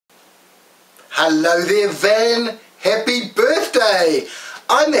Hello there, Van. Happy birthday.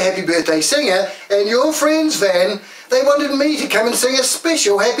 I'm the Happy Birthday Singer, and your friends, Van, they wanted me to come and sing a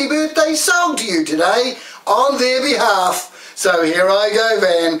special happy birthday song to you today on their behalf. So here I go,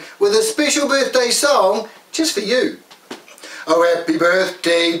 Van, with a special birthday song just for you. Oh, happy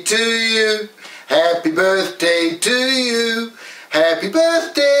birthday to you. Happy birthday to you. Happy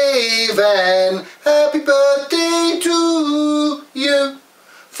birthday, Van. Happy birthday to you.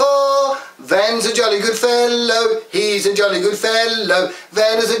 For Van's a jolly good fellow, he's a jolly good fellow,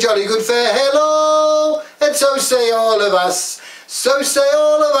 Van is a jolly good fellow, and so say all of us, so say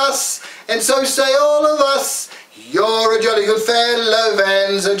all of us, and so say all of us. You're a jolly good fellow,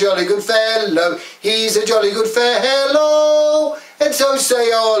 Van's a jolly good fellow, he's a jolly good fellow, and so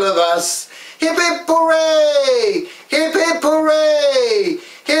say all of us. Hip hip hooray, hip hip hooray,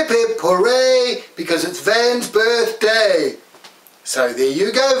 hip hip hooray, because it's Van's birthday. So there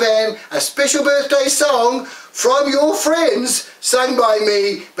you go, Van, a special birthday song from your friends, sung by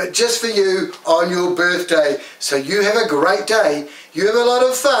me, but just for you on your birthday. So you have a great day, you have a lot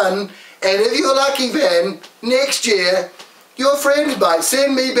of fun, and if you're lucky, Van, next year, your friends might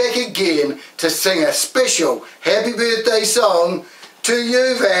send me back again to sing a special happy birthday song to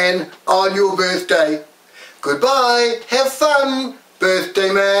you, Van, on your birthday. Goodbye, have fun,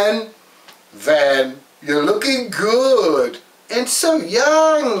 birthday man. Van, you're looking good. And so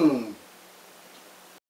young.